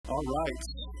All right.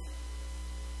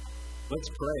 Let's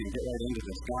pray and get right into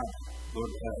this. God, Lord,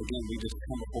 again, we just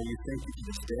come before you. Thank you for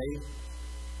this day.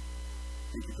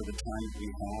 Thank you for the time that we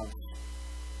have,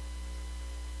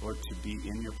 Lord, to be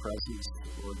in your presence.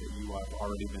 Lord, that you have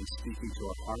already been speaking to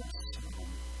our hearts.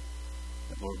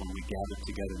 That, Lord, when we gather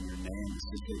together in your name, this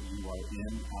is that you are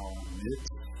in our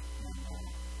midst. And,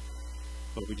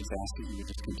 Lord, we just ask that you would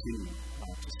just continue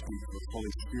to speak to the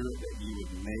Holy Spirit, that you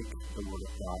would make the Word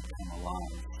of God come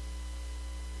alive,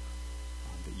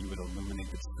 that you would illuminate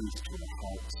the truth to our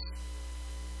hearts.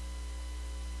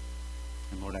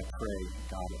 And Lord, I pray,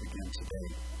 God, again today,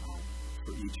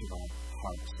 for each of our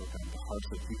hearts, Lord God, the hearts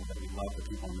of the people that we love, the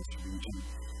people in this region,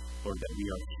 Lord, that we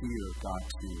are here, God,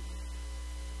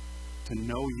 to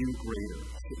know you greater,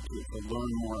 to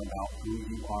learn more about who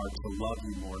you are, to love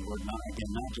you more, Lord,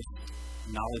 not just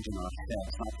knowledge in our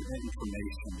heads, not just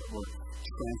information, but Lord,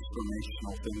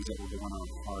 transformational things that will go in our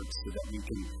hearts so that we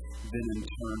can then in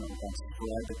turn, oh God,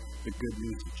 spread the good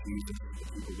news of Jesus to the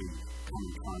people we come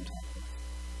in contact with.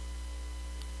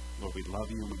 Lord, we love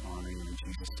you and we honor you in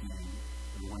Jesus' name.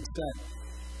 Everyone said,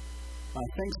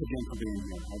 thanks again for being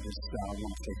here. I just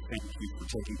want to say thank you for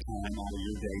taking time out of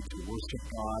your day to worship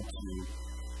God, to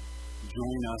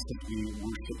join us as we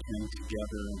worship him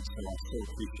together, and so I so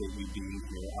appreciate you being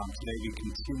here. Today we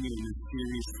continue in this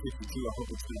series 52. I hope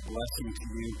it's been a blessing to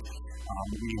you.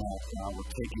 We're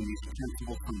taking these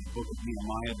principles from the book of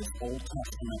Nehemiah, this Old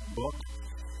Testament book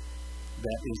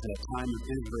that is at a time of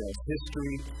Israel's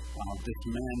history. This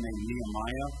man named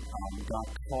Nehemiah, God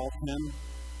called him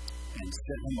and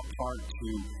set him apart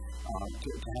to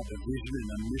have the vision and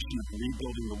the mission of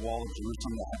rebuilding the wall of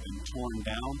Jerusalem that had been torn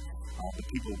down. The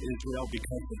people of Israel,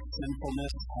 because of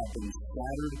sinfulness, have been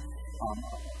scattered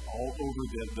all over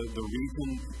the region.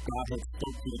 God had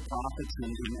spoke to the prophets,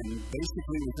 and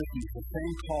basically this is the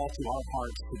same call to our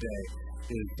hearts today.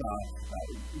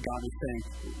 God is saying,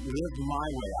 live my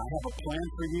way. I have a plan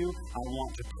for you. I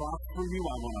want to prosper you.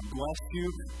 I want to bless you.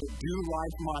 But do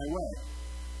life my way.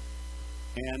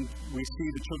 And we see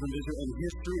the children of Israel in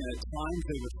history, and at times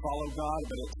they would follow God,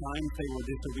 but at times they were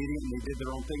disobedient and they did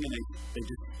their own thing, and they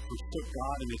just forsook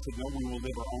God, and they said, no, we will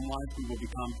live our own life. We will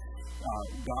become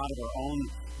God of our own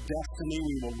destiny.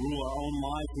 We will rule our own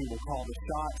life. We will call the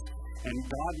shots. And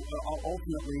God,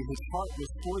 ultimately, his heart was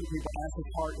for the people as his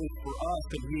heart is for us.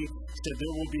 And he said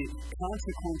there will be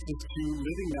consequences to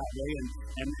living that way.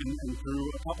 And through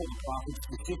a couple of the prophets,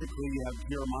 specifically, you have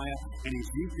Jeremiah and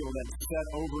Ezekiel that said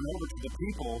over and over to the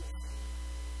people,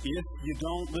 if you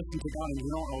don't listen to God and you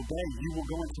don't obey, you will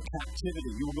go into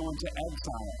captivity. You will go into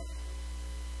exile.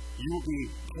 You will be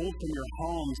pulled from your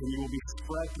homes and you will be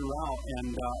spread throughout. And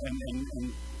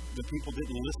the people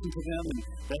didn't listen to them, and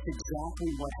that's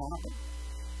exactly what happened.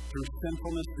 Through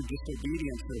sinfulness, through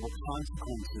disobedience, there were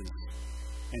consequences.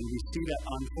 And we see that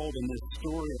unfold in this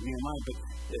story of Nehemiah, but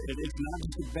it's not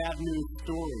just a bad news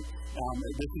story.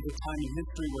 This is a time in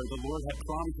history where the Lord had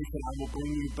promised, he said, I will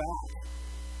bring you back.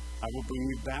 I will bring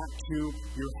you back to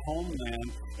your homeland.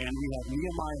 And we have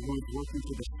Nehemiah who is working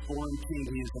for this foreign king.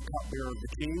 He is the cupbearer of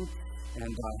the king. And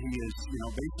he is,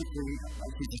 basically,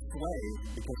 he's a slave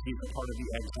because he's a part of the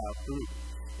exile group.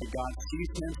 But God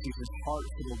sees him, sees his heart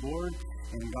for the Lord,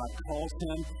 and God calls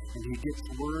him, and he gets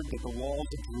word that the walls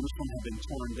of Jerusalem have been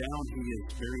torn down. He is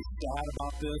very sad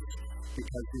about this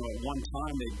because, at one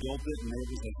time they built it, and it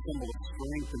was a symbol of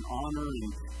strength and honor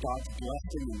and God's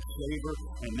blessing and favor,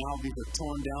 and now these are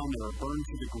torn down, they are burned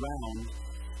to the ground.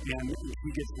 And he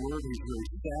gets word, he's really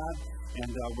sad,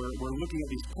 and we're looking at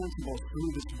these principles through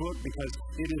this book because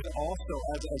it is also,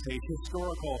 as a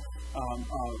historical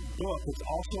book, it's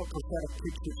also a prophetic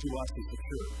picture to us as a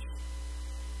church.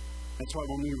 That's why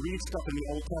when we read stuff in the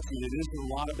Old Testament, it is a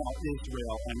lot about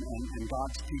Israel and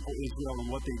God's people, Israel, and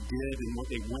what they did and what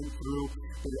they went through.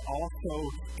 But it also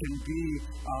can be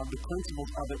the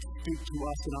principles of it speak to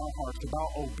us in our hearts about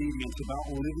obedience, about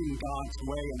living God's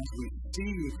way. And as we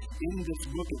see in this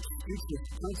book, these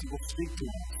principles speak to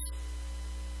us.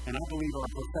 And I believe are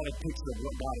a prophetic picture of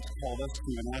what God has called us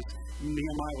to. And as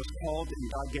Nehemiah was called, and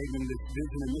God gave him this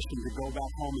vision and mission to go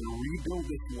back home and rebuild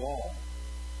this wall,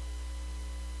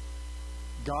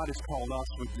 God has called us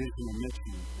with vision and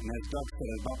mission. And as Doug said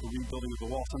about the rebuilding of the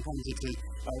wall, sometimes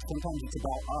it's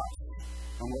about us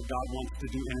and what God wants to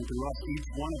do. And through us, each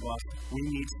one of us, we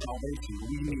need salvation.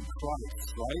 We need Christ,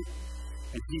 right?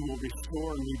 And he will restore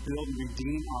and rebuild and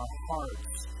redeem our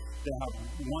hearts. that have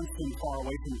once been far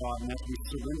away from God, and as we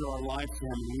surrender our lives to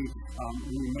Him, and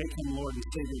we make Him Lord and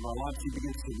Savior of our lives, He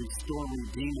begins to restore,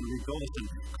 redeem, and rebuild us and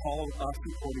call us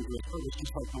according to His purpose,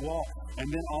 just like the wall. And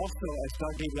then also, as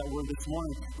God gave that word this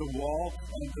morning, the wall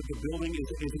and the building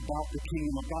is about the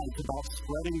kingdom of God. It's about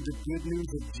spreading the good news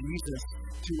of Jesus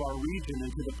to our region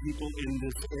and to the people in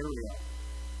this area.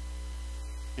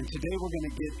 And today we're going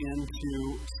to get into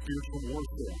spiritual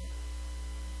warfare,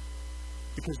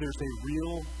 because there's a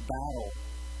real battle.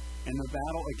 And the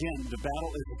battle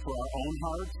is for our own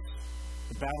hearts.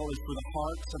 The battle is for the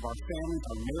hearts of our families,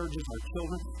 our marriages, our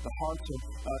children.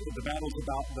 The battle is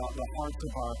about the hearts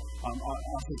of us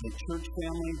as a church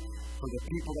family, for the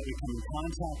people that we come in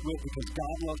contact with, because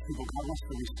God loves people. God wants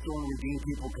to restore and redeem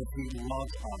people because He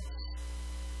loves us.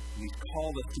 And He's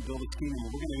called us to build His kingdom. And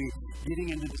we're going to be getting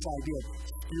into this idea of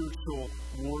spiritual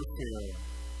warfare.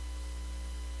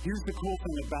 Here's the cool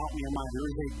thing about Nehemiah. There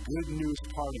is a good news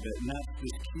part of it, and that's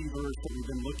this key verse that we've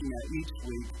been looking at each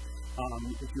week.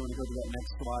 If you want to go to that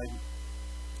next slide.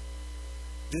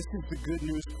 This is the good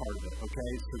news part of it,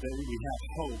 okay? So that we have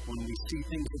hope when we see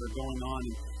things that are going on.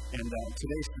 And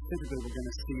today specifically, we're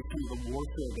going to see some of the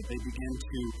warfare that they began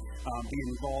to be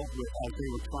involved with as they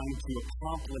were trying to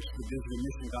accomplish the vision and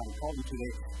mission God had called them to.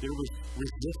 There was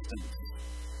resistance.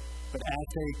 But as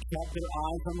they kept their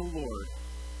eyes on the Lord,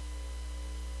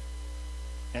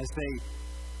 as they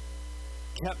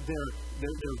kept their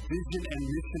vision and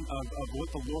mission of what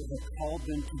the Lord had called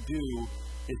them to do,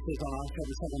 it says on our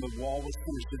chapter 7, the wall was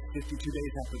finished 52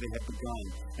 days after they had begun.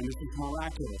 And this is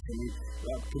miraculous. I mean,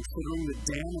 considering the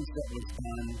damage that was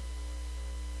done,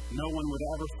 no one would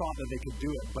ever thought that they could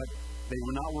do it. But they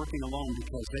were not working alone,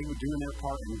 because they were doing their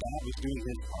part and God was doing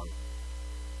His part.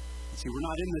 See, we're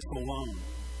not in this alone.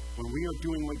 When we are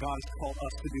doing what God has called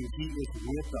us to do, He is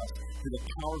with us. Through the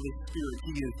power of His Spirit,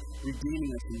 He is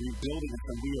redeeming us and rebuilding us,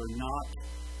 and we are not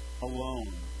alone.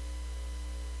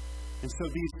 And so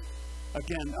these,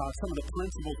 again, some of the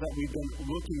principles that we've been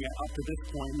looking at up to this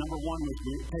point, number one was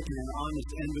taking an honest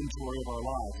inventory of our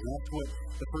lives. And that's what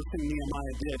the first thing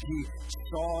Nehemiah did. He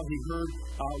heard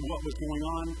what was going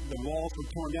on. The walls were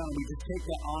torn down. And we just take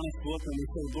that honest look and we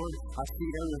say, Lord, I see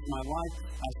areas in my life.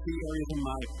 I see areas in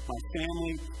my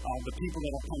family, the people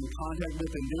that I've come in contact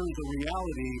with. And there is a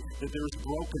reality that there is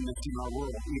brokenness in our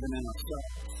world, even in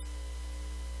ourselves.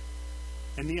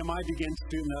 And Nehemiah begins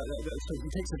to, so he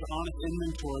takes his honest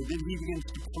inventory, then he begins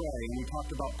to pray. And we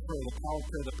talked about prayer, the power of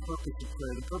prayer, the purpose of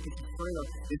prayer. The purpose of prayer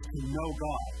is to know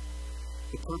God.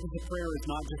 The purpose of prayer is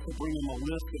not just to bring Him a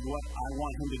list of what I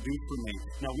want Him to do for me.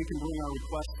 Now, we can bring our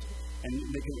requests and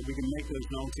we can make those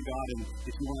known to God. And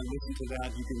if you want to listen to that,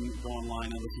 you can go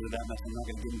online and listen to that message. I'm not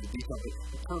going to get into detail, but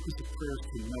the purpose of prayer is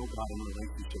to know God in a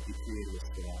relationship. He created us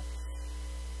for that.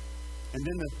 And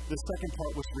then the second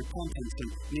part was repentance. And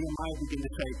Nehemiah began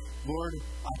to say, Lord,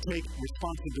 I take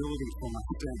responsibility for my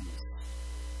sins.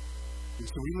 And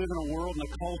so we live in a world and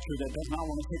a culture that does not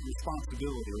want to take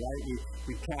responsibility, right?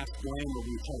 We cast blame, or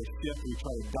we try to shift, we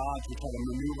try to dodge, we try to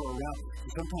maneuver around.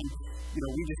 And sometimes,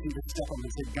 we just need to step up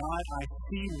and say, God, I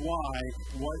see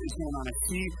what is going on. I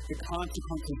see the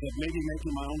consequences of maybe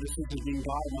making my own decisions, being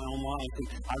God in my own life. And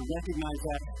I recognize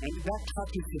that. And that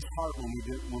touches His heart when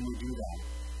we do that.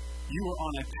 You are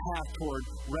on a path toward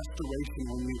restoration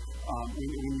when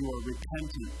you are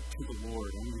repentant to the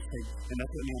Lord. And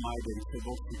that's what Nehemiah did. He said,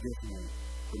 Lord, forgive me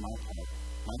for my part,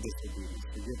 my disobedience.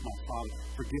 Forgive my Father.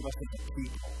 Forgive us as a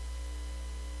people.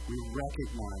 We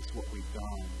recognize what we've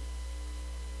done.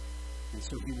 And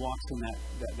so he walks in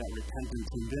that repentance.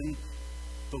 And then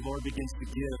the Lord begins to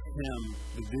give him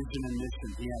the vision and mission.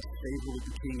 He has favor with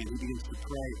the king, and he begins to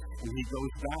pray. And he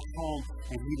goes back home,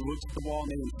 and he looks at the wall,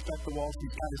 and they inspect the walls.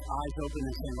 He's got his eyes open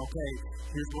and saying, okay,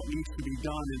 here's what needs to be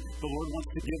done. And the Lord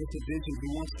wants to give us a vision. He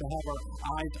wants to have our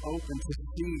eyes open to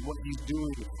see what He's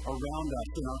doing around us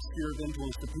in our sphere of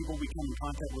influence, the people we come in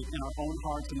contact with in our own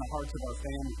hearts and the hearts of our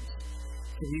families.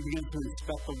 So he begins to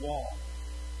inspect the wall.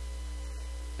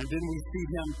 And then we see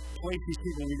him place these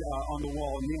people on the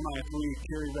wall. In Nehemiah 3,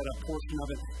 Carrie read a portion of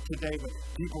it today, but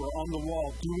people are on the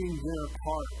wall doing their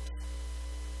part.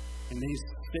 And he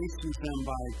stations them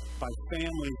by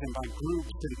families and by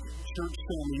groups and church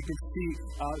family. You can see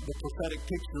the prophetic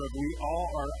picture of we all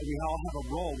have a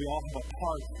role, we all have a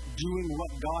part doing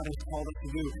what God has called us to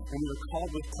do. And we are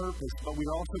called with purpose, but we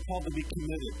are also called to be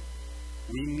committed.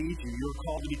 We need you. You're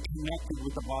called to be connected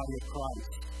with the body of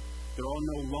Christ. There are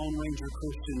no Lone Ranger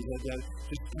Christians that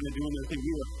just kind of doing their thing.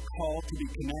 We are called to be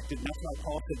connected. And that's why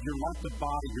Paul said, you're like the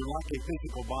body. You're like a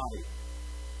physical body.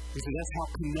 He said, that's how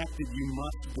connected you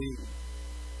must be.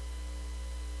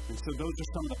 And so those are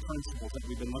some of the principles that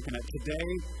we've been looking at. Today,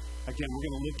 again, we're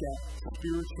going to look at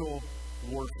spiritual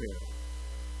warfare.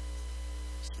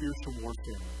 Spiritual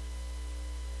warfare.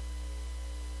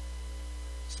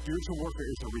 Spiritual warfare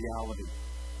is a reality.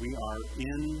 We are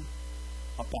in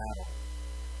a battle.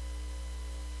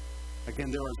 Again,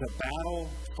 there is a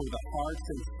battle for the hearts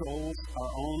and souls,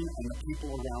 our own and the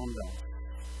people around us.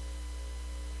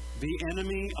 The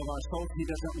enemy of our souls, he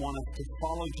doesn't want us to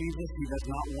follow Jesus. He does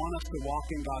not want us to walk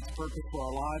in God's purpose for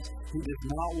our lives. He does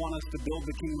not want us to build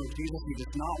the kingdom of Jesus. He does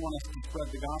not want us to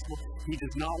spread the gospel. He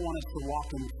does not want us to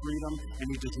walk in freedom, and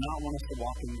he does not want us to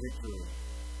walk in victory.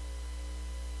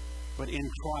 But in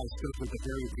Christ, those are the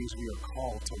very things we are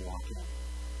called to walk in.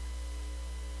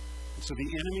 So the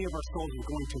enemy of our souls is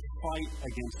going to fight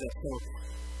against us. So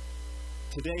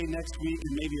today, next week,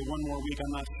 and maybe one more week,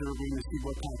 I'm not sure. We're going to see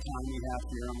what kind of time we have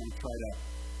here. I'm going to try to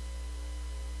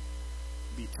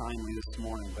be timely this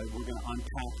morning. But we're going to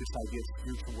unpack this idea of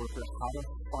spiritual warfare, how to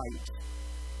fight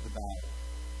the battle.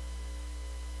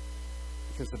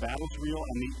 Because the battle's real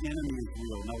and the enemy is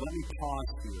real. Now let me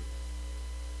pause here.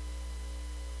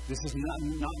 This is not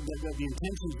the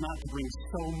intention is not to bring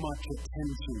so much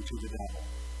attention to the devil.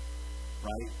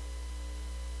 Right?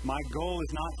 My goal is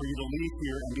not for you to leave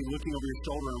here and be looking over your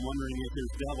shoulder and wondering if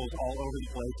there's devils all over the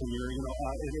place and you're,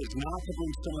 it is not to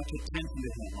bring so much attention to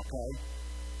him, okay?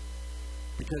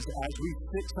 Because as we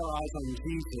fix our eyes on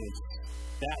Jesus,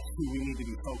 that's who we need to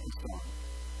be focused on.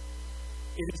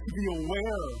 It is to be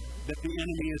aware that the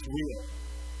enemy is real,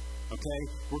 okay?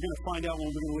 We're going to find out when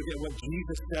we're going to look at what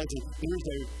Jesus says. There's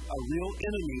a real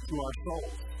enemy to our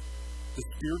souls. The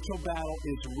spiritual battle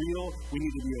is real. We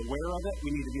need to be aware of it.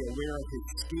 We need to be aware of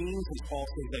his schemes. As Paul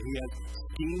says that he has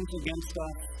schemes against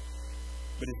us.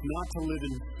 But it's not to live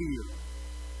in fear.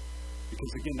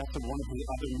 Because again, that's one of the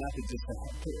other methods is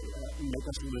to make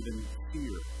us live in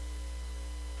fear.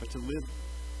 But to live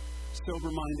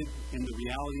sober-minded in the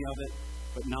reality of it,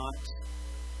 but not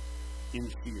in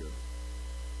fear.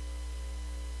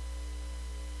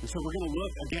 And so we're going to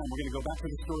look, again, we're going to go back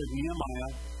to the story of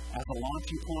Nehemiah as a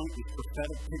launching point, this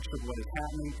prophetic picture of what is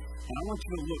happening. And I want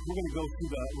you to look, we're going to go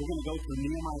through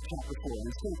Nehemiah chapter 4. And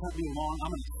it's going to be long.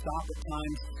 I'm going to stop at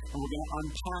times and we're going to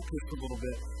unpack this a little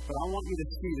bit. But I want you to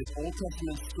see this Old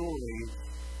Testament story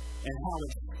and how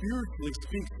it spiritually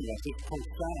speaks to us. It's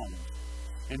profound.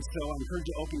 And so I encourage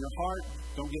you to open your heart.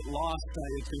 Don't get lost.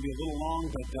 It's going to be a little long,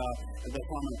 but that's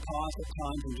why I'm going to pause at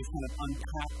times and just kind of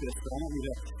unpack this. But I want you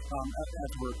to,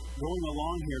 as we're going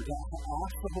along here, to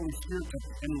ask the Holy Spirit to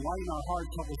enlighten our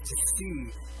hearts, help us to see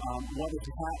what is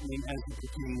happening as it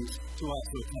pertains to us.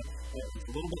 So it's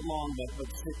a little bit long,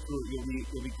 but stick through it.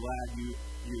 You'll be glad you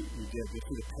did. You'll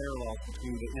see the parallels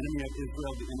between the enemy of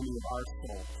Israel, the enemy of our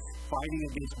soul, fighting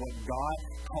against what God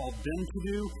called them to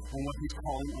do and what he's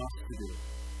calling us to do.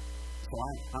 So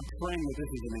I'm praying that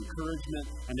this is an encouragement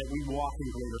and that we walk in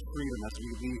greater freedom as we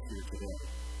leave here today.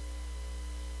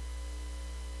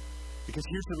 Because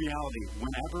here's the reality.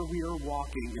 Whenever we are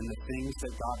walking in the things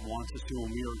that God wants us to,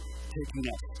 and we are taking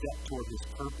that step toward his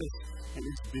purpose and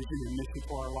his vision and mission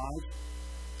for our lives,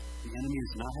 the enemy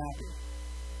is not happy.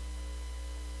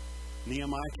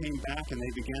 Nehemiah came back and they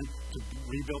began to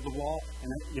rebuild the wall. And,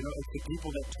 it's the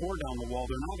people that tore down the wall.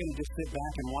 They're not going to just sit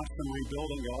back and watch them rebuild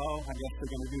and go, oh, I guess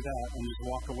they're going to do that, and just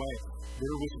walk away.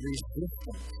 There was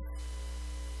resistance.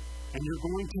 And you're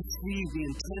going to see the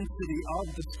intensity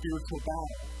of the spiritual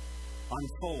battle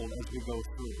unfold as we go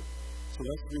through. So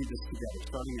let's read this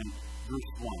together, starting in verse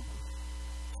 1.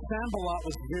 Sanballat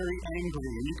was very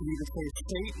angry, and you can even say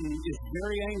Satan is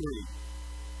very angry.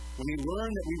 When he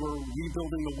learned that we were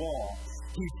rebuilding the wall,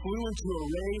 he flew into a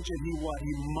rage and he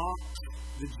mocked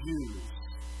the Jews,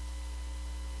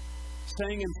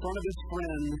 saying in front of his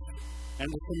friends and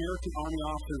the Samaritan army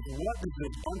officers, what does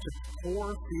this bunch of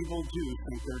poor, feeble Jews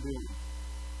think they're doing?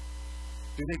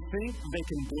 Do they think they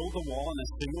can build the wall in a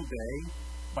single day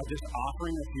by just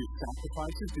offering a few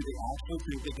sacrifices? Do they actually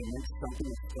think they can make something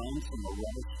of stones from a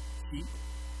rubbish heap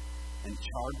and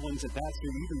charred ones at that? So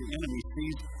even the enemy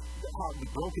sees the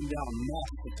broken down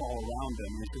mess that's all around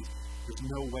them. And says, there's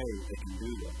no way they can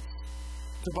do this.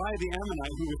 Tobiah the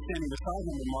Ammonite, who was standing beside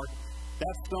him, remarked,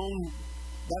 that stone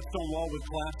wall would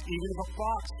collapse even if a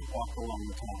fox walked along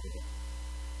the top of it.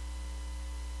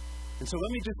 And so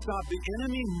let me just stop. The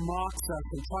enemy mocks us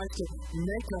and tries to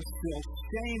make us feel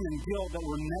shame and guilt that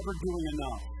we're never doing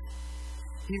enough.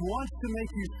 He wants to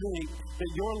make you think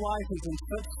that your life is in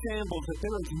such shambles that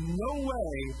there is no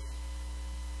way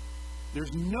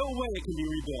it can be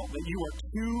rebuilt, that you are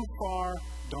too far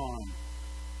gone,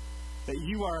 that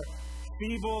you are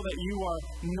feeble, that you are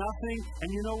nothing. And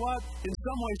you know what? In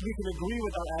some ways we can agree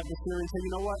with our adversary and say,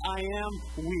 you know what? I am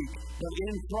weak, but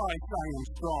in Christ I am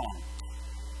strong.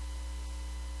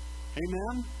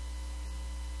 Amen?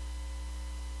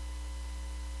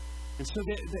 And so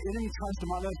the enemy tries to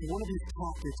mock us. One of these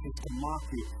tactics is to mock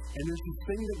you. And there's this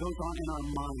thing that goes on in our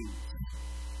minds.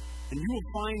 And you will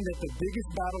find that the biggest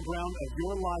battleground of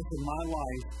your life and my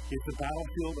life is the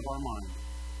battlefield of our mind.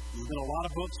 There's been a lot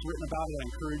of books written about it. I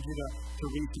encourage you to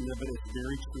read some of it, but it's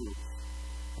very true.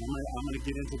 And I'm going to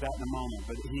get into that in a moment.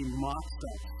 But he mocks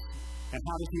us. And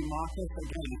how does he mock us?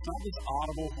 Again, it's not this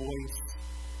audible voice.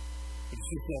 It's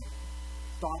just that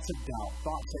thoughts of doubt,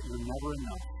 thoughts that you're never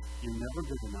enough. You're never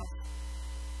good enough.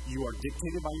 You are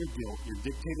dictated by your guilt. You're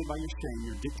dictated by your shame.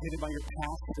 You're dictated by your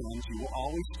past sins. You will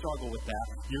always struggle with that.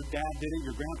 Your dad did it.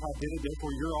 Your grandpa did it. Therefore,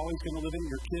 you're always going to live it.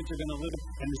 Your kids are going to live it.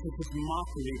 And it's just this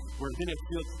mockery where then it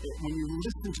feels, when you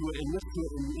listen to it and listen to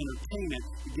it and entertain it,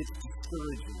 it gets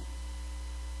discouraging.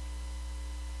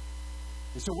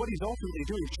 And so what he's ultimately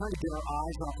doing is trying to get our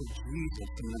eyes off of Jesus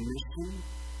and the mission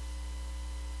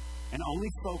and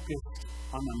only focused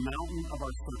on the mountain of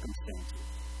our circumstances.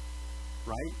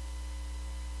 Right?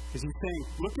 Because he's saying,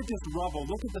 look at this rubble,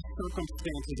 look at the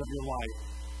circumstances of your life.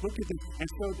 Look at this. And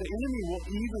so the enemy will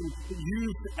even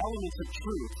use elements of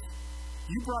truth.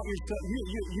 You brought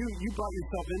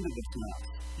yourself into this mess.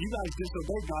 You guys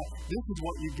disobeyed God. This is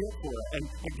what you get for it. And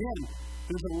again,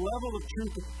 there's a level of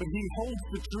truth, but he holds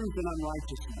the truth in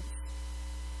unrighteousness.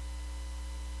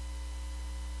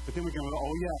 But then we go,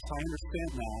 oh yes, I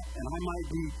understand that. And I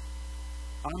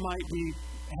might be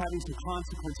having some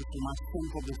consequences for my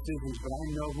sinful decisions, but I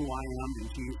know who I am in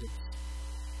Jesus.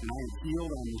 And I am healed,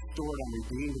 I'm restored, I'm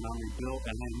redeemed, and I'm rebuilt,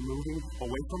 and I'm moving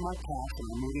away from my past, and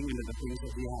I'm moving into the things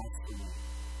that he has for me.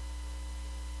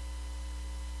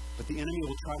 But the enemy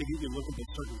will try to get you to look at the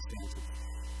circumstances.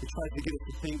 He tries to get us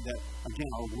to think that,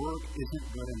 again, our work isn't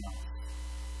good enough.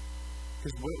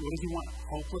 Because what does he want?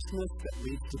 Hopelessness that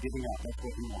leads to giving up. That's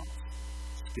what he wants.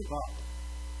 Just give up.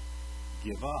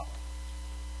 Give up.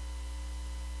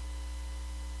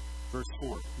 Verse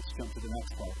 4. Let's jump to the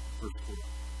next part. Verse 4.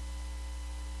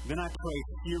 Then I pray,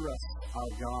 hear us,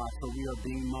 our God, for we are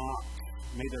being mocked.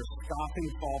 May their scoffing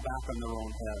fall back on their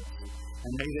own heads,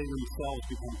 and may they themselves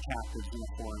become captives in a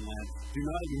foreign land. Do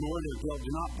not ignore their guilt.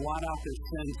 Do not blot out their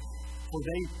sins, for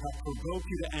they have provoked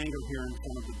you to anger here in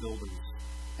front of the builders.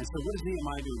 And so what does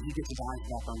Nehemiah do? He gets his eyes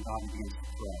back on God and begins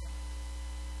to pray.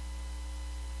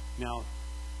 Now,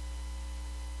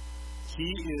 he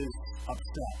is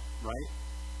upset, right?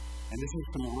 And this is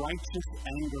some righteous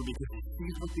anger because he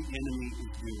sees what the enemy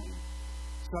is doing.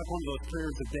 It's like one of those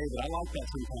prayers of David. I like that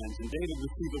sometimes. And David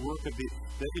would see the work of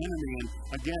the enemy. And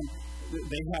again,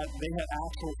 they had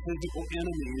actual physical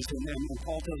enemies. And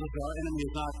Paul tells us that our enemy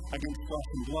is not against flesh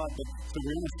and blood, but so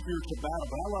we're in a spiritual battle.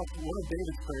 But I love one of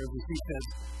David's prayers is he says,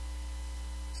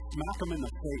 smack them in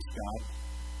the face, God.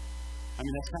 I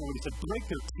mean, that's kind of what he said. Break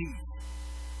their teeth.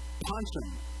 Punch them.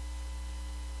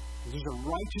 There's a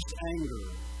righteous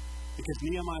anger. Because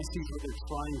Nehemiah sees what they're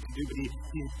trying to do, but he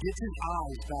gets his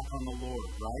eyes back on the Lord,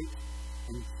 right?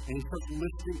 And he starts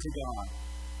listening to God.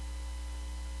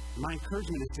 My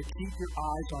encouragement is to keep your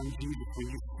eyes on Jesus. When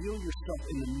you feel yourself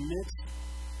in the midst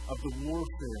of the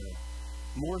warfare,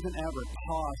 more than ever,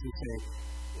 pause and say,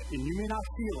 and you may not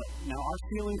feel it. Now, our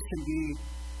feelings can be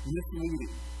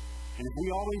misleading. And if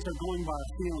we always are going by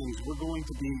our feelings, we're going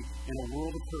to be in a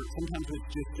world of hurt. Sometimes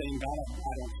it's just saying, God,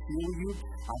 I don't feel you.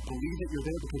 I believe that you're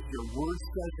there because your word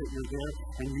says that you're there,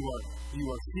 and you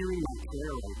are hearing my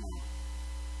prayer right now.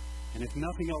 And if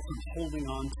nothing else, I'm holding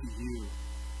on to you.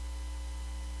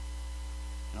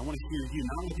 And I want to hear you,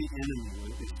 not what the enemy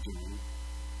is doing.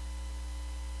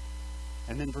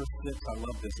 And then verse 6, I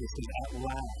love this. It says, at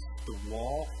last, the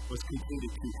wall was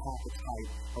completed to half its height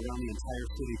around the entire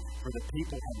city, for the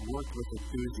people had worked with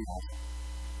enthusiasm.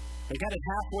 They got it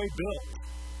halfway built.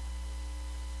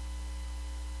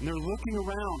 And they're looking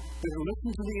around. They're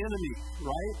listening to the enemy,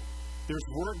 right? There's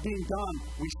work being done.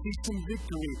 We see some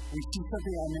victory. We see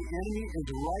something, and the enemy is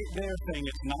right there saying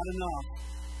it's not enough.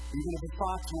 Even if a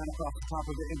fox ran across the top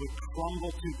of it, it would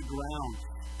crumble to the ground.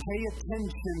 Pay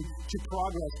attention to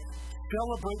progress.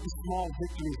 Celebrate the small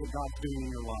victories that God's doing in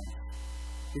your life.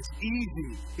 It's easy.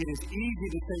 It is easy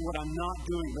to say what I'm not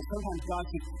doing, but sometimes God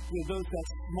says, that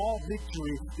small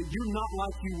victory, that you're not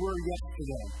like you were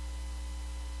yesterday.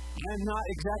 I'm not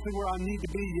exactly where I need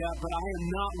to be yet, but I am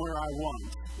not where I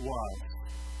once was.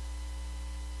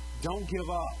 Don't give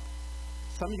up.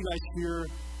 Some of you guys here,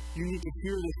 you need to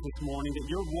hear this morning, that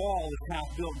your wall is half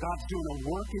built. God's doing a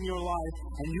work in your life,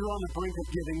 and you're on the brink of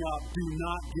giving up. Do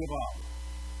not give up.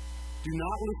 Do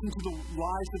not listen to the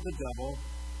lies of the devil.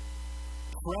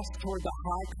 Press toward the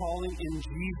high calling in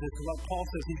Jesus. Like Paul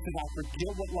says, he said, I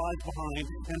forget what lies behind,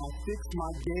 and I fix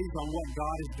my gaze on what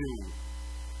God is doing.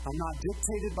 I'm not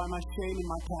dictated by my shame and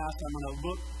my past. I'm going to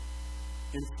look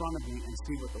in front of me and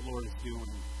see what the Lord is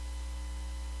doing.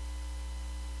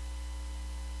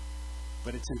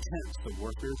 But it's intense. The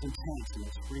warfare is intense and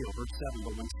it's real. Verse 7,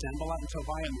 but when Sanballat and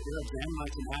Tobiah and the Arabs,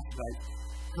 Ammonites, and Ashdodites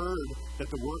heard that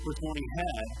the work was going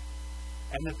ahead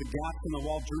and that the gaps in the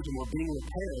wall of Jerusalem were being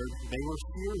repaired, they were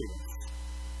furious.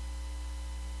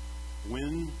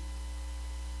 When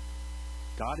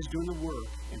God is doing the work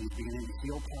and He's beginning to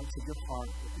heal parts of your heart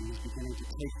and He's beginning to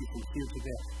take you from fear to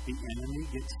death, the enemy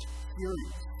gets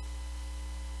furious.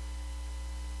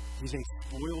 He's a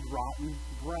spoiled, rotten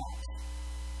brat.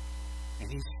 And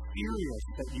he's furious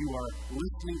that you are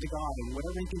listening to God, and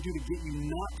whatever he can do to get you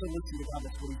not to listen to God,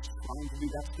 that's what he's trying to do.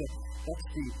 That's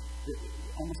the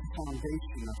almost the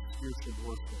foundation of spiritual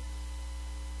warfare.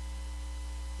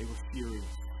 They were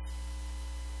furious.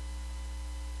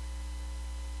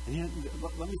 And yet,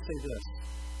 let me say this.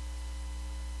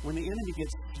 When the enemy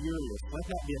gets furious, let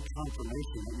that be a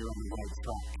confirmation that you're on the right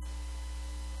track.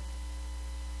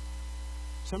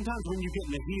 Sometimes when you get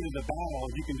in the heat of the battle,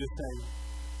 you can just say,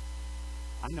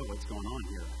 I know what's going on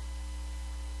here.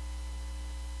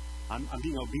 I'm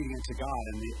being obedient to God,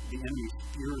 and the enemy's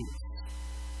furious.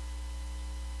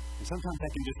 And sometimes that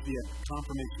can just be a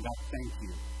confirmation, God, thank you.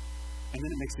 And then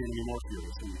it makes the enemy more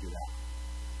furious when you do that.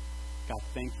 God,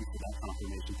 thank you for that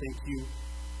confirmation. Thank you.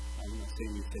 I'm not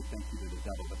saying you say thank you to the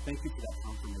devil, but thank you for that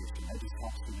confirmation. That just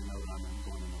helps me to know that I'm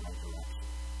going in the right direction.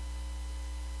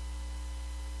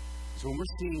 So when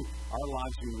we're seeing our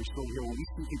lives being restored here, when we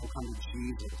see people come to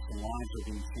Jesus and lives are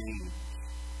being changed,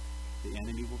 the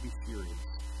enemy will be furious.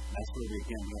 That's where we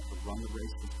have to run the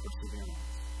race with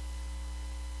perseverance.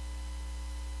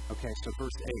 Okay, so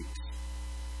verse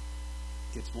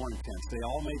 8 gets more intense. They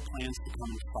all made plans to come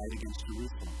and fight against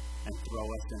Jerusalem and throw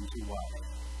us into what?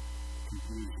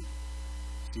 Confusion.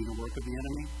 See the work of the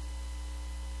enemy?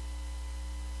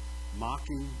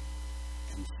 Mocking,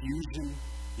 confusion.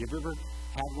 You ever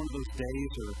had one of those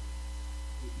days or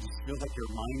it just feels like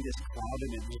your mind is clouded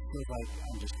and it just feels like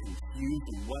I'm just confused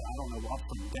and I don't know up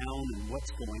and down and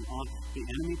what's going on. The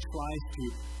enemy tries to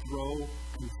throw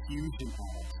confusion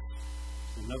at us.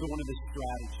 Another one of his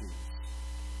strategies.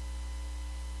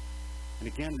 And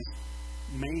again, this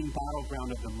main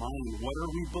battleground of the mind, what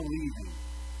are we believing?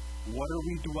 What are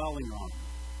we dwelling on?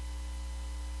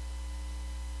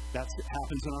 That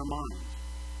happens in our minds.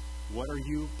 What are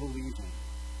you believing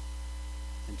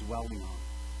and dwelling on?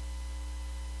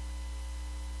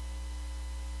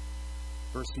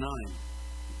 Verse 9,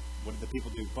 what did the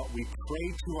people do? But we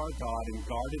prayed to our God and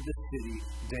guarded the city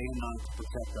day and night to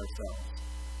protect ourselves.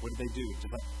 What did they do?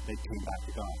 They came back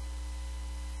to God.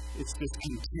 It's this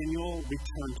continual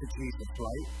return to Jesus,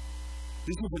 right?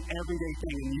 This is an everyday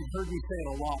thing, and you've heard me say it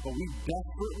a lot, but we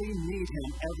desperately need Him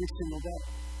every single day.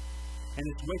 And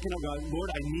it's waking up going, Lord,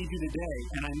 I need you today,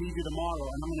 and I need you tomorrow,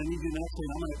 and I'm going to need you next day,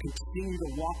 and I'm going to continue to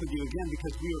walk with you again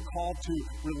because we are called to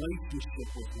relationship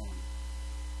with Him.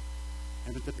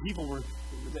 And that the people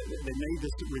they made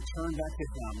this return back to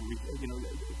Him,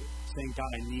 saying, God,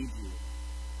 I need you.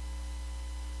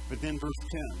 But then verse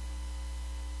 10,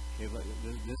 okay,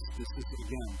 this is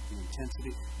again the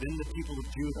intensity. Then the people of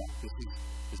Judah,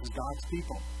 this is God's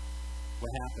people.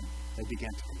 What happened? They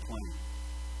began to complain.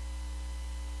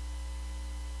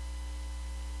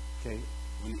 Okay,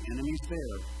 when the enemy's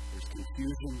there's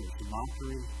confusion, there's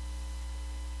mockery,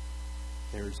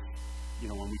 there's,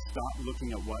 when we stop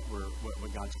looking at what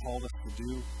God's called us to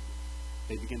do,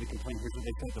 they begin to complain. Here's what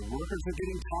they said: the workers are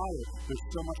getting tired. There's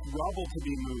so much rubble to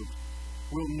be moved.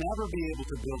 We'll never be able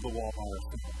to build the wall by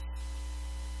ourselves.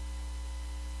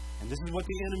 And this is what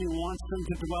the enemy wants them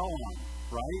to dwell on,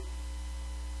 right?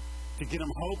 To get them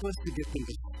hopeless, to get them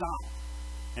to stop.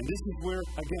 And this is where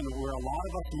a lot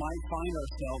of us might find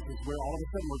ourselves, is where all of a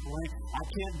sudden we're going, I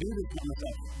can't do this by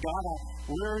myself. God,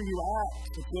 where are you at?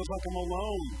 It feels like I'm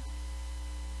alone.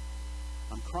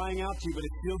 I'm crying out to you, but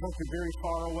it feels like you're very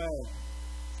far away.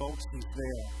 Folks, He's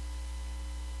there.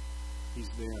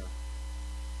 He's there.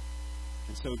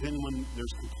 And so then when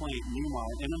there's complaint,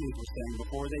 meanwhile, enemies are saying,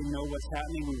 before they know what's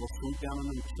happening, we will swoop down on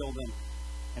them, kill them,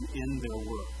 and end their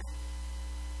work.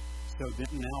 So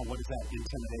then now, what is that?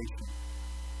 Intimidation.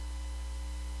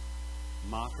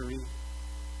 Mockery.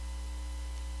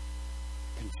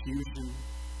 Confusion.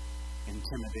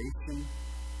 Intimidation.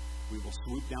 We will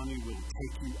swoop down you, we will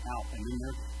take you out. And then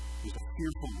there's a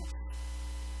fearfulness.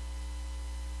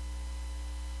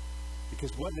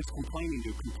 Because what does complaining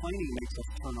do? Complaining makes us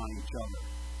turn on each other.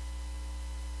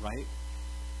 right?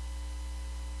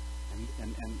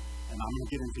 And I'm going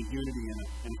to get into unity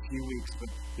in a few weeks, but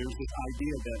there's this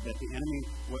idea that the enemy,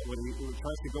 when he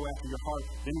tries to go after your heart,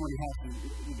 then what he has to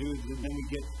do is then we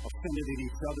get offended at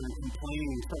each other and complaining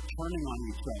and start turning on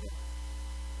each other.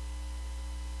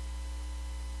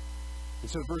 And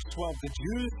so verse 12, the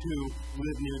Jews who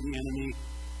lived near the enemy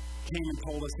came and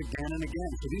told us again and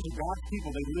again. So these are God's people.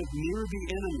 They live near the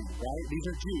enemy, right? These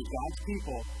are Jews, God's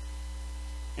people.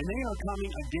 And they are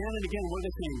coming again and again. What are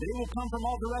they saying? They will come from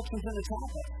all directions and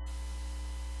attack us.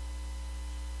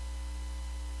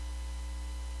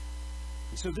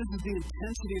 And so this is the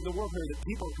intensity of the warfare, that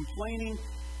people are complaining.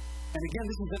 And again,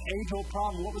 this is an age-old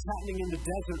problem. What was happening in the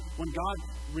desert when God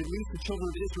released the children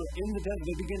of Israel in the desert?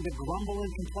 They began to grumble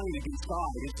and complain against God,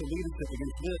 against the leadership,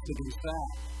 against this, against that.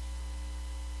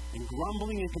 And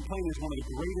grumbling and complaining is one of the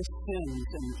greatest sins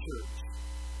in the church.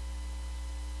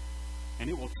 And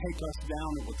it will take us down,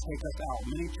 it will take us out.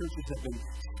 Many churches have been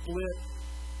split,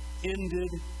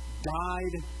 ended,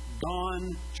 died, gone.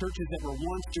 Churches that were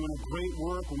once doing a great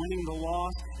work, winning the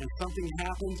lost, and something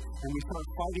happens, and we start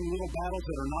fighting little battles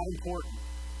that are not important.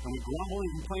 And we grumble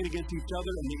and complain against each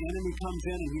other, and the enemy comes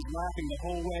in, and he's laughing the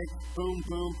whole way. Boom,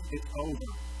 boom, it's over.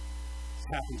 This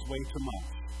happens way too much.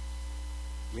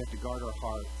 We have to guard our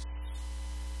hearts.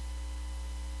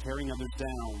 Tearing others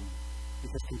down,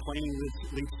 because complaining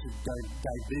leads to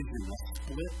division, a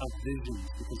split of visions.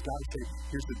 Because God says,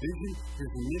 here's the vision,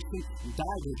 here's the mission, and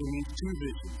division means two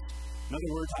visions. In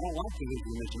other words, I don't like the vision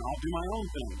and mission. I'll do my own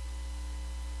thing.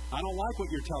 I don't like what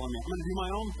you're telling me. I'm going to do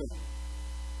my own thing.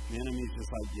 The enemy's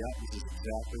just like, yeah, this is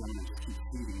exactly what I'm going to just keep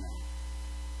feeding them.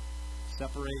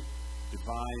 Separate,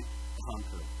 divide,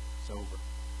 conquer. It's over.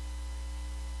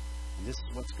 And this is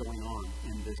what's going on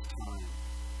in this time.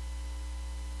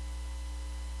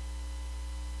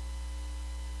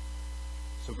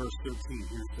 So verse 13,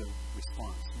 here's the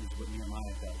response. Here's what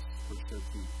Nehemiah does. Verse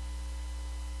 13.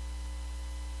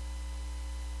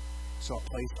 So I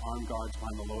placed armed guards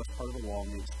behind the lowest part of the wall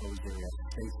in the exposed area,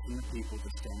 facing the people to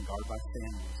stand guard by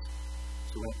families.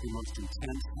 So at the most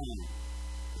intense time,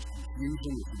 there's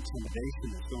confusion, there's intimidation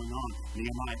that's going on.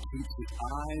 Nehemiah keeps his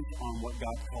eyes on what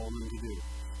God called him to do.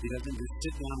 He doesn't just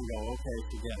sit down and go, okay,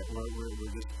 forget it.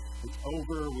 We're just, it's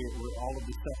over. We're all of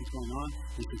this stuff is going on.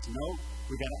 He says, no,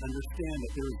 we've got to understand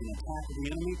that there is an attack of the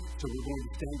enemy, so we're going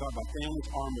to stand guard by families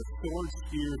armed with swords,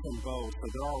 spears, and bows. So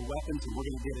there are weapons, and we're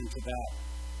going to get into that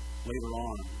later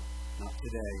on. Not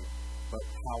today, but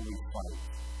how we fight.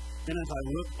 Then as I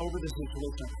looked over the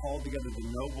situation, I called together the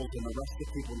nobles and the rest of the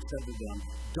people and said to them,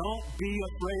 don't be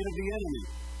afraid of the enemy.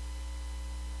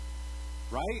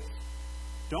 Right?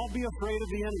 Don't be afraid of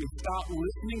the enemy. Stop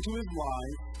listening to his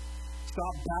lies.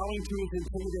 Stop bowing to his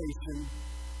intimidation.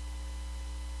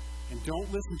 And don't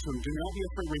listen to him. Do not be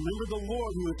afraid. Remember the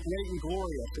Lord who is great and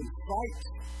glorious, and fight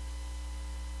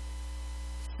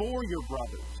for your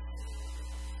brothers,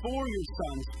 for your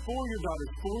sons, for your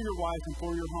daughters, for your wives, and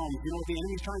for your homes. You know what the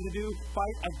enemy's trying to do?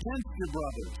 Fight against your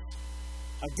brothers,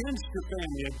 against your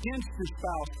family, against your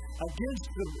spouse, against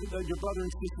your brother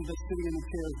and sister that's sitting in the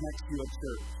chairs next to you at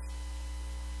church.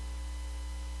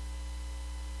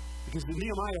 Because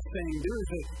Nehemiah is saying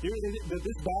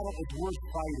this battle is worth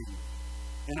fighting.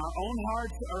 And our own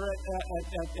hearts are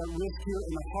at risk here,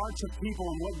 and the hearts of people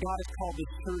and what God has called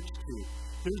this church to.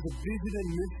 There's a vision and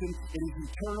mission. It is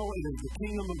eternal. It is the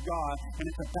kingdom of God, and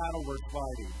it's a battle worth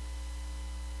fighting.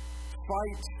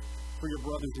 Fight for your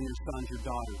brothers and your sons, your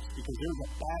daughters, because there's a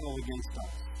battle against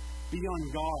us. Be on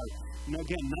guard. And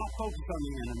again, not focused on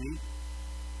the enemy,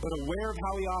 but aware of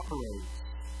how he operates.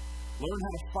 Learn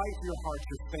how to fight for your hearts,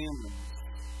 your families,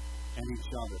 and each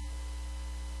other.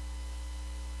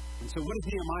 And so what is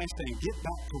Nehemiah saying? Get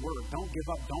back to work. Don't give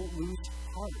up. Don't lose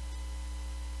heart.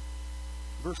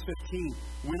 Verse 15,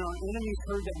 when our enemies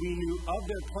heard that we knew of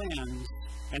their plans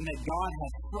and that God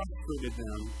had frustrated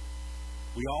them,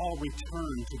 we all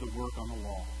returned to the work on the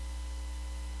wall.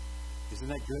 Isn't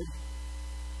that good?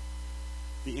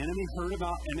 The enemy heard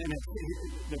about, and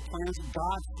the plans of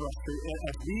God's frustrated.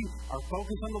 As we are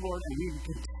focused on the Lord and we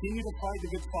continue to fight the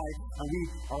good fight, and we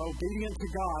are obedient to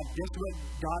God, guess what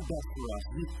God does for us?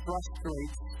 He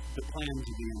frustrates the plans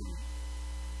of the enemy.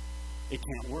 It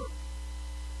can't work.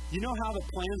 You know how the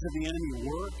plans of the enemy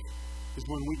work? Is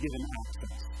when we give him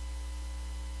access.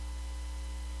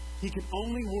 He can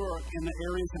only work in the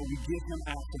areas that we give him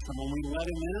access. And when we let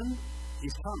him in,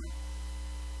 he's coming.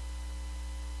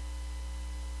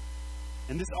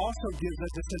 And this also gives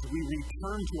us, just as we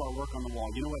return to our work on the wall,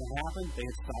 you know what happened? They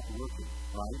had stopped working,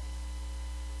 right?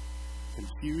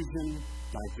 Confusion,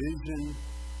 division,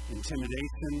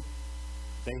 intimidation.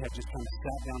 They had just kind of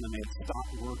sat down and they had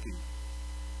stopped working.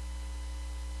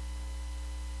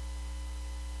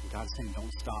 God's saying,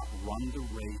 don't stop. Run the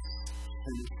race.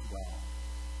 Finish well.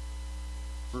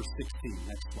 Verse 16,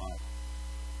 next slide.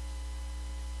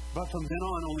 But from then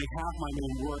on, only half my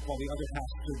men worked, while the other half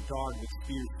stood guard with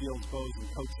spears, shields, bows, and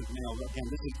coats of mail. Again,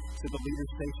 this is to the leaders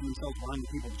stationed themselves behind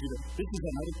the people of Judah. This is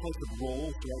another place of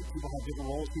roles, right? People have different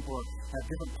roles. People have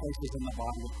different places in the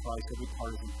body of Christ. Every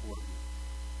part is important.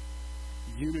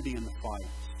 Unity in the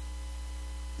fight.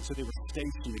 And so they were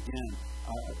stationed again,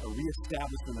 a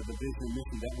reestablishment of the vision and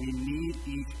mission that we need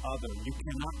each other. You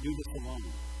cannot do this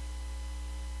alone.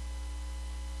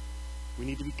 We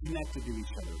need to be connected to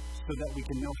each other so that we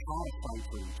can know how to fight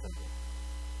for each other.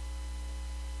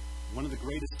 One of the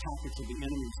greatest tactics of the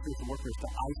enemy in spiritual warfare is to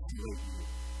isolate you.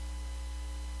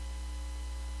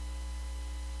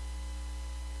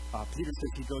 Peter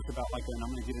says he goes about like, and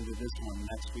I'm going to get into this one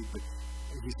next week, but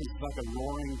he says it's like a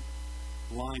roaring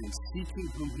lion seeking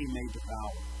whom he may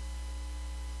devour.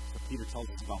 So Peter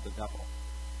tells us about the devil.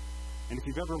 And if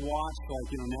you've ever watched,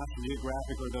 National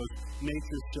Geographic or those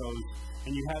nature shows,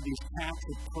 and you have these packs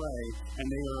of prey, and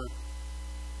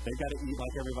they've got to eat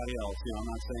like everybody else. I'm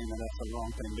not saying that that's the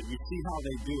wrong thing, but you see how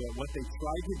they do it. What they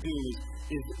try to do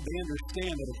is they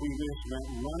understand that if we just went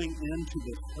running into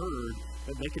this herd,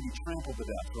 that they could be trampled to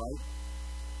death, right?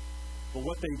 But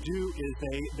what they do is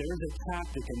there's a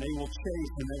tactic, and they will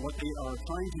chase, and what they are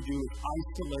trying to do is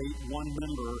isolate one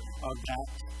member of that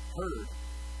herd.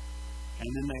 And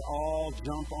then they all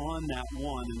jump on that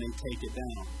one, and they take it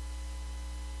down.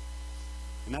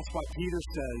 And that's why Peter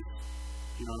says,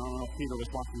 I don't know if Peter was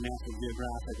watching National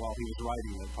Geographic while he was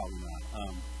writing it, probably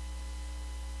not.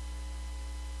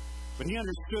 But he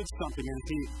understood something, and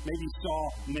he maybe saw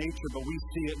nature, but we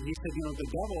see it, and he said, the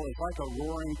devil is like a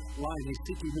roaring lion. He's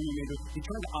seeking whom he may do. He's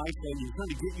trying to isolate you. He's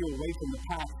trying to get you away from the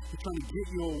pack. He's trying to get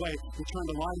you away. He's trying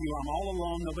to lie to you. I'm all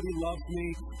alone. Nobody loves me.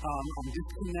 I'm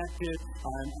disconnected.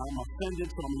 I'm offended,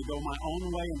 so I'm going to go my own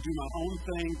way and do my own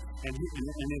thing. And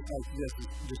it's like this,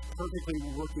 just perfectly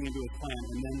working into his plan.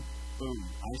 And then, boom,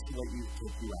 isolate you,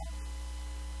 take you out.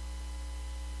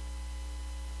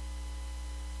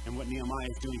 And what Nehemiah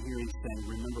is doing here is saying,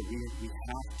 remember, we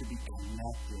have to be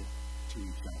connected to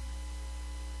each other.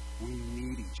 We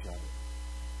need each other.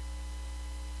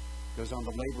 It goes on, the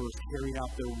laborers carried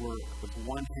out their work with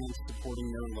one hand supporting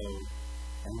their load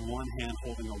and one hand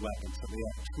holding a weapon. So they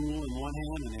had a tool in one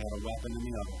hand and they had a weapon in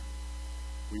the other.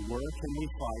 We work and we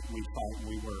fight and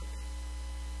we work.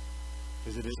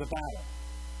 Because it is a battle.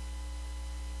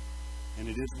 And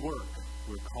it is work.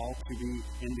 We're called to be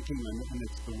in the kingdom, and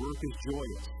the work is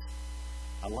joyous.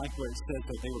 I like where it says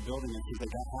that they were building it because they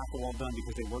got half the wall done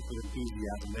because they worked with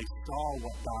enthusiasm. They saw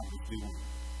what God was doing.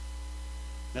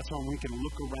 That's when we can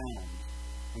look around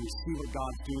and we see what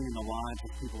God's doing in the lives of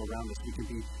people around us. We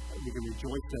can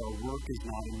rejoice that our work is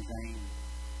not in vain.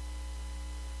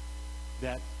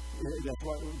 That's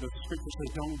why the scripture says,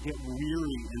 don't get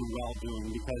weary in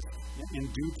well-doing, because in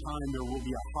due time there will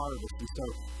be a harvest. And so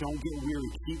don't get weary.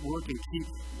 Keep working. Keep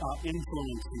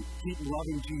influencing. Keep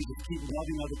loving Jesus. Keep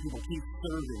loving other people. Keep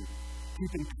serving.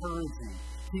 Keep encouraging.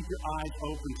 Keep your eyes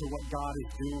open to what God is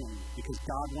doing, because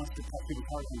God wants to touch people's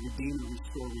hearts and redeem and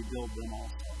restore, rebuild them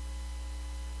also.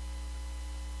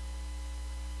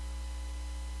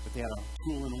 But they had a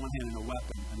tool in one hand and a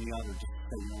weapon in the other, just to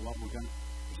say,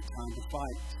 it's time to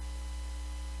fight.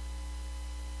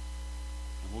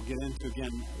 We'll get into,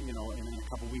 again, in a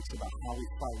couple weeks about how we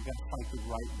fight. We've got to fight the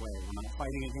right way. We're not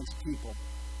fighting against people.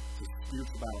 It's a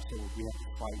spiritual battle, so we have to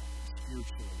fight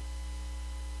spiritually.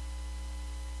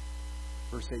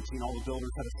 Verse 18, all the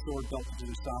builders had a sword belted to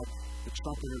their side. The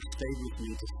trumpeter stayed with me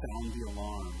to sound the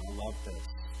alarm. I love this.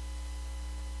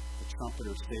 The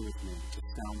trumpeter stayed with me to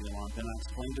sound the alarm. Then I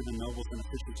explained to the nobles and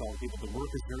officials, all the people, the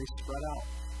work is very spread out.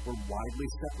 We're widely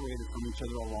separated from each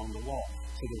other along the wall.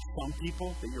 So there's some people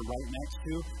that you're right next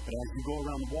to, but as you go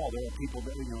around the wall, there are people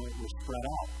that, we're spread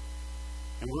out.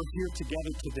 And we're here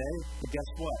together today, but guess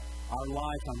what? Our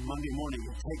lives on Monday morning,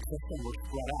 it takes us and we're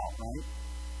spread out, right?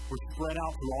 We're spread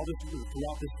out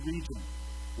throughout this region,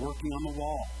 working on the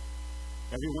wall.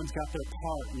 Everyone's got their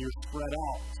part, and you're spread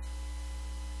out.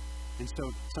 And so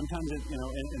sometimes,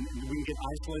 and we get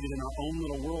isolated in our own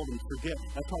little world and forget.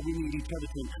 That's why we need each other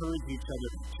to encourage each other,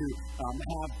 to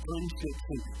have friendships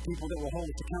and people that will hold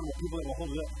us accountable, people that will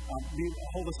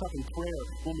hold us up in prayer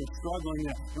when we're struggling.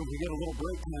 If we get a little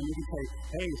break time, we can say,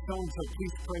 hey, so-and-so,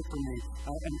 please pray for me.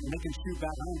 And they can shoot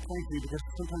back, I'm praying for you, because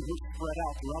sometimes we're spread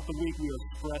out. Throughout the week, we are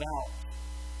spread out.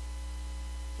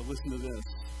 But listen to this.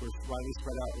 We're widely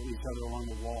spread out with each other along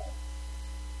the wall.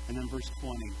 And then verse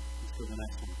 20, let's go to the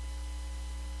next one.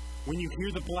 When you hear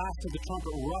the blast of the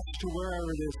trumpet, rush to wherever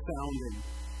it is sounding.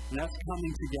 And that's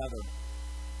coming together.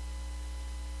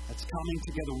 That's coming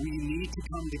together. We need to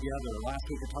come together. Last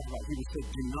week I talked about Hebrews said,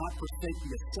 do not forsake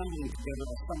the assembling together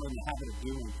as some are in the habit of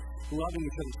doing. Loving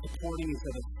each other, supporting each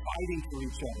other, fighting for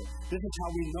each other. This is how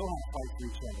we know how to fight for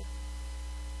each other.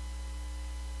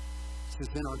 It says,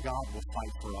 then our God will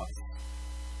fight for us.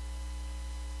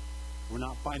 We're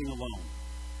not fighting alone.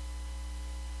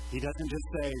 He doesn't just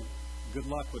say, good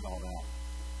luck with all that.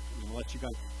 I'm going to let you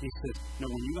guys. He says,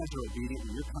 no, when you guys are obedient,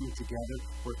 when you're coming together,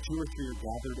 where 2 or 3 are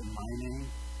gathered in my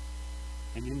name,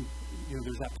 and then,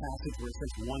 there's that passage where it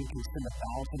says 1 can send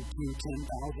 1,000, 2,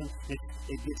 10,000.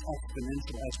 It gets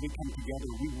exponential. As we come together,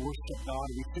 we worship God,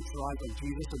 and we fix our eyes on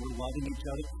Jesus, and we're loving each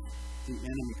other. The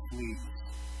enemy flees.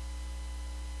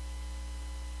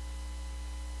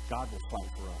 God will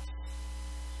fight for us.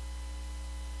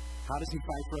 How does he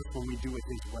fight for us? When we do it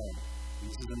his way. And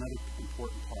this is another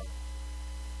important part.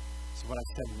 So what I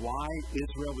said, why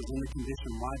Israel was in the condition,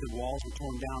 why the walls were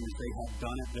torn down, is they had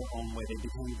done it their own way. They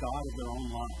became God of their own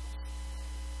lives.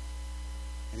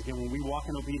 And again, when we walk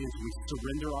in obedience, we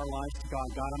surrender our lives to God.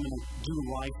 God, I'm going to do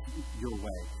life your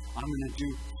way. I'm going to do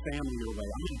family your way.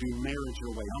 I'm going to do marriage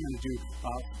your way. I'm going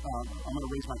to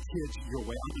raise my kids your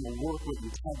way. I'm going to work with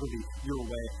integrity your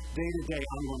way. Day to day,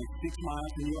 I'm going to fix my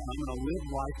eyes on you. I'm going to live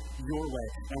life your way.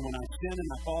 And when I sin and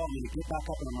I fall, I'm going to get back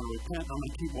up and I'm going to repent. I'm going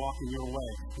to keep walking your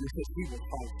way. And it says he will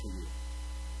fight for you.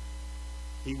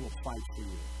 He will fight for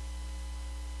you.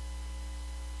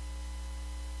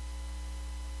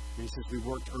 And he says we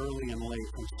worked early and late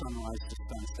from sunrise to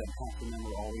sunset. Half the men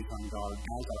were always on guard.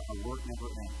 Guys, our work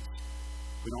never ends.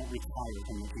 We don't retire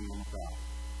from the kingdom of God.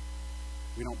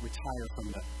 We don't retire from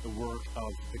the work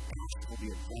of the gospel,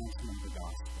 the advancement of the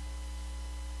gospel.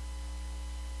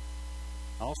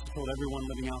 I also told everyone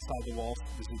living outside the walls,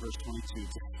 this is verse 22,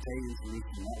 to stay in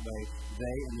Jerusalem. That way,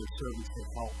 they and their servants could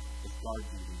help with guard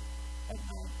duty at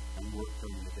night and work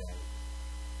during the day.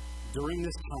 During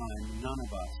this time, none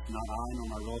of us, not I, nor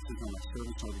my relatives, nor my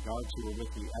servants, nor the guards who were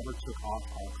with me, ever took off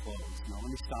our clothes. Now, let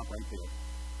me stop right there.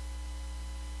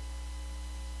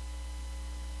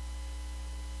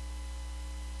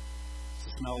 It's a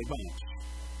smelly bunch.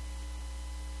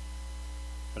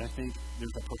 But I think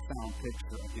there's a profound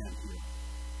picture again here.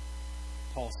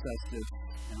 Paul says this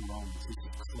in Romans. He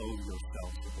says, clothe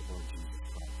yourselves with the Lord Jesus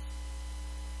Christ.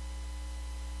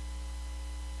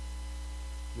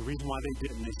 The reason why they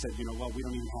didn't, they said, we don't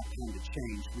even have time to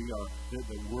change. We are,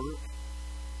 the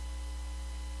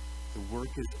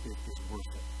work is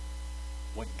worth it.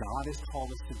 What God has called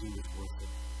us to do is worth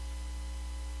it.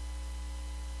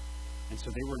 And so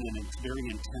they were in a very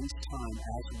intense time,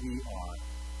 as we are.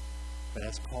 But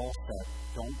as Paul said,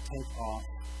 don't take off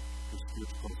your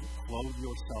spiritual clothes. Clothe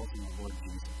yourself in the Lord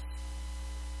Jesus.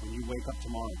 When you wake up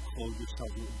tomorrow, clothe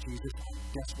yourself in Jesus. I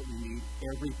desperately need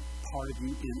every part of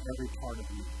you in every part of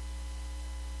me.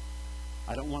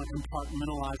 I don't want to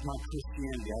compartmentalize my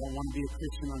Christianity. I don't want to be a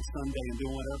Christian on Sunday and do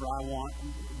whatever I want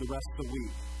the rest of the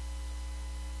week.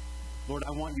 Lord,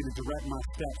 I want you to direct my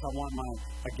steps. I don't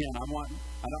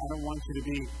want you to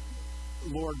be,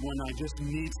 Lord, when I just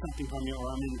need something from you, or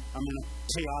I'm in a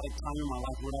chaotic time in my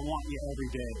life, Lord, I want you every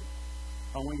day.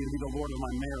 I want you to be the Lord of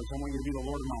my marriage. I want you to be the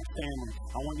Lord of my family.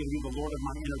 I want you to be the Lord of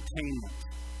my entertainment.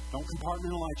 Don't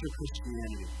compartmentalize your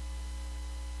Christianity.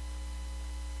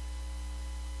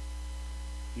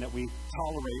 And that we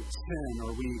tolerate sin,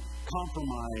 or we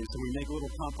compromise, and we make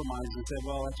little compromises and say,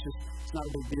 well, it's not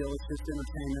a big deal, it's just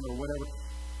entertainment or whatever.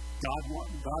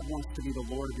 God wants to be the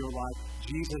Lord of your life.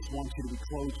 Jesus wants you to be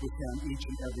clothed with him each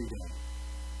and every day.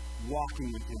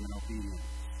 Walking with him in obedience.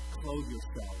 Clothe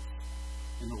yourself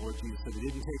in the Lord Jesus. So they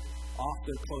didn't take off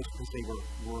their clothes because they were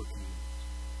working.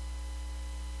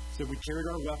 So we carried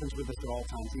our weapons with us at all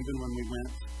times, even when we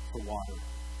went for water.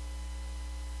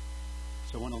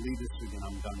 So I want to leave this again.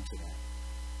 I'm done today.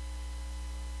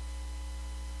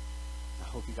 I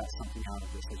hope you got something out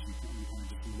of this as you can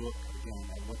just look again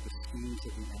at what the schemes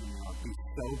of the enemy are. Be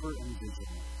sober and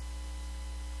vigilant.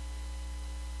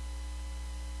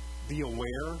 Be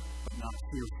aware, but not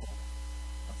fearful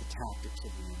of the tactics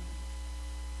of the enemy.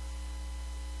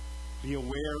 Be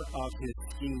aware of his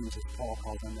schemes, as Paul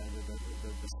calls them,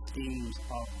 the schemes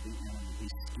of the enemy.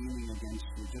 He's scheming against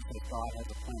you. Just as God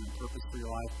has a plan and purpose for your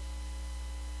life,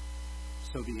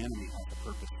 so the enemy has a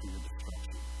purpose for your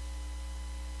destruction.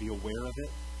 Be aware of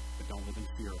it, but don't live in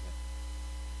fear of it.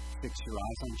 Fix your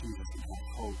eyes on Jesus and have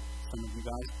hope. Some of you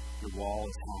guys, your wall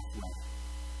is halfway.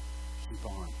 Keep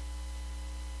on.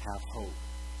 Have hope.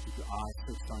 Keep your eyes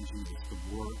fixed on Jesus. The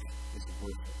work is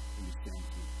worth it when you stand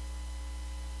for it.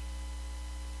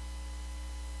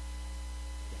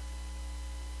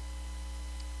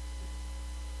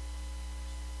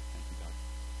 Thank you, God.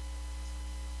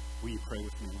 We will you pray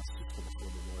with me? Let's just go before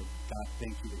the Lord. God,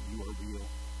 thank you that you are real.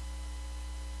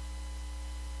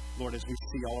 Lord, as we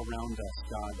see all around us,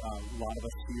 God, a lot of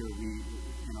us here, we,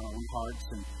 in our own hearts,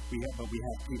 but we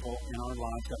have people in our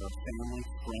lives that are family,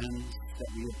 friends that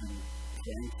we have been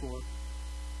praying for.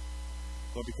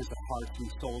 Lord, because the hearts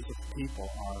and souls of people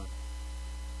are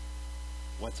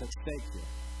what's at stake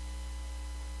here.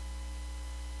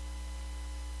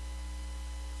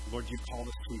 Lord, you've called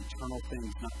us to eternal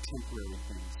things, not temporary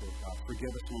things, Lord God.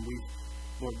 Forgive us when we've,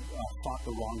 Lord, fought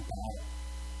the wrong battle.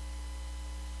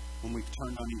 When we've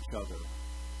turned on each other.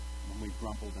 When we've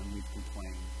grumbled and we've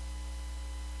complained.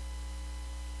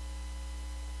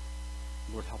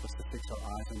 Lord, help us to fix our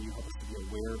eyes on you. Help us to be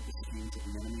aware of the schemes of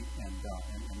the enemy.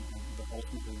 But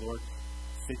ultimately, Lord,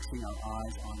 fixing our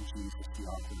eyes on Jesus, the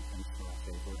author and finisher of our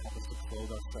faith. Lord, help us to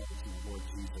clothe ourselves in the Lord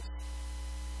Jesus,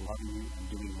 loving you and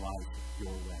doing life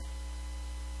your way.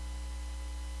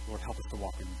 Lord, help us to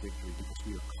walk in victory, because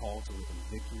we are called to live in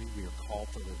victory. We are called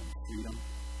to live in freedom.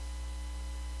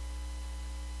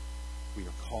 We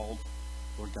are called,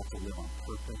 Lord God, to live on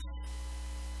purpose.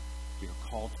 We are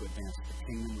called to advance the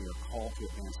kingdom. We are called to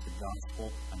advance the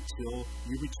gospel. Until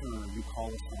you return, you call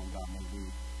us home, God. May we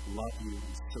love you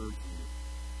and serve you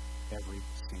every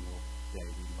single day.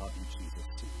 We love you, Jesus.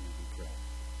 In your name we pray.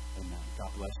 Amen.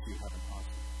 God bless you. Have an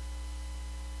awesome.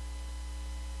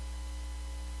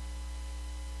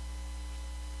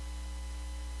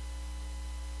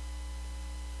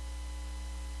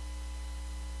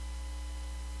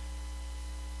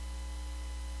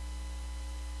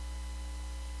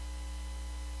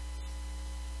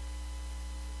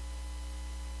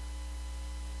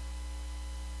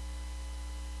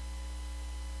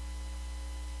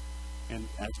 And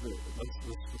as let's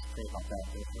pray about that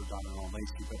with her daughter-in-law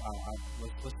Lacey. But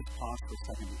let's just pause for a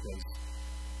second, because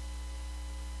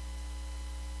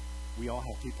we all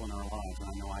have people in our lives, and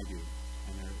I know I do.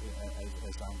 And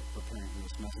as I'm preparing for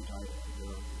this message,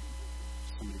 there are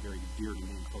somebody very dear to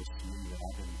me and close to me that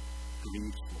I've been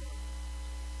grieved for.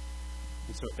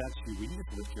 And so if that's you, will you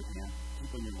just lift your hand?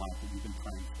 People in your life that you've been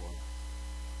praying for,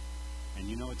 and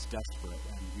you know it's desperate,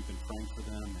 and you've been praying for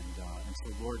them, and so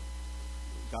Lord.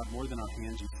 God, more than our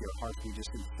hands, you see our hearts. We just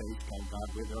in faith, God,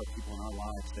 where there are people in our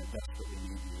lives that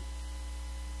desperately need you.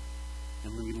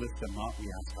 And when we lift them up, we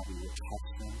ask God, we would touch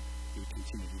them. We would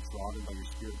continue to draw them by your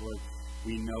Spirit, Lord.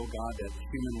 We know, God, that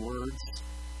human words,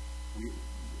 a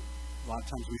lot of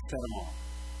times we set them off.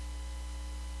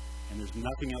 And there's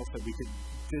nothing else that we could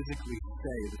physically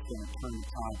say that's going to turn the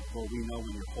tide. But Lord, we know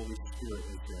when your Holy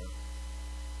Spirit is there,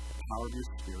 the power of your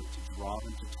Spirit to draw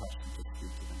them, to touch them, to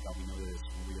speak to them. God, we know that it's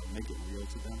when we make it real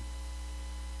to them.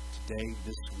 Today,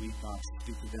 this week, God,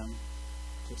 speak to them.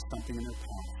 Put something in their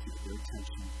path, keep their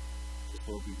attention. Because,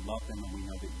 Lord, we love them and we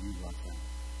know that you love them.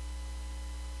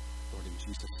 Lord, in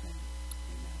Jesus' name,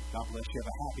 amen. God bless you.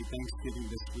 Have a happy Thanksgiving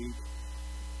this week.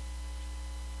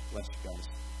 Bless you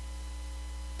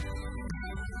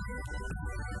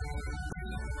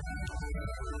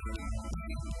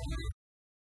guys.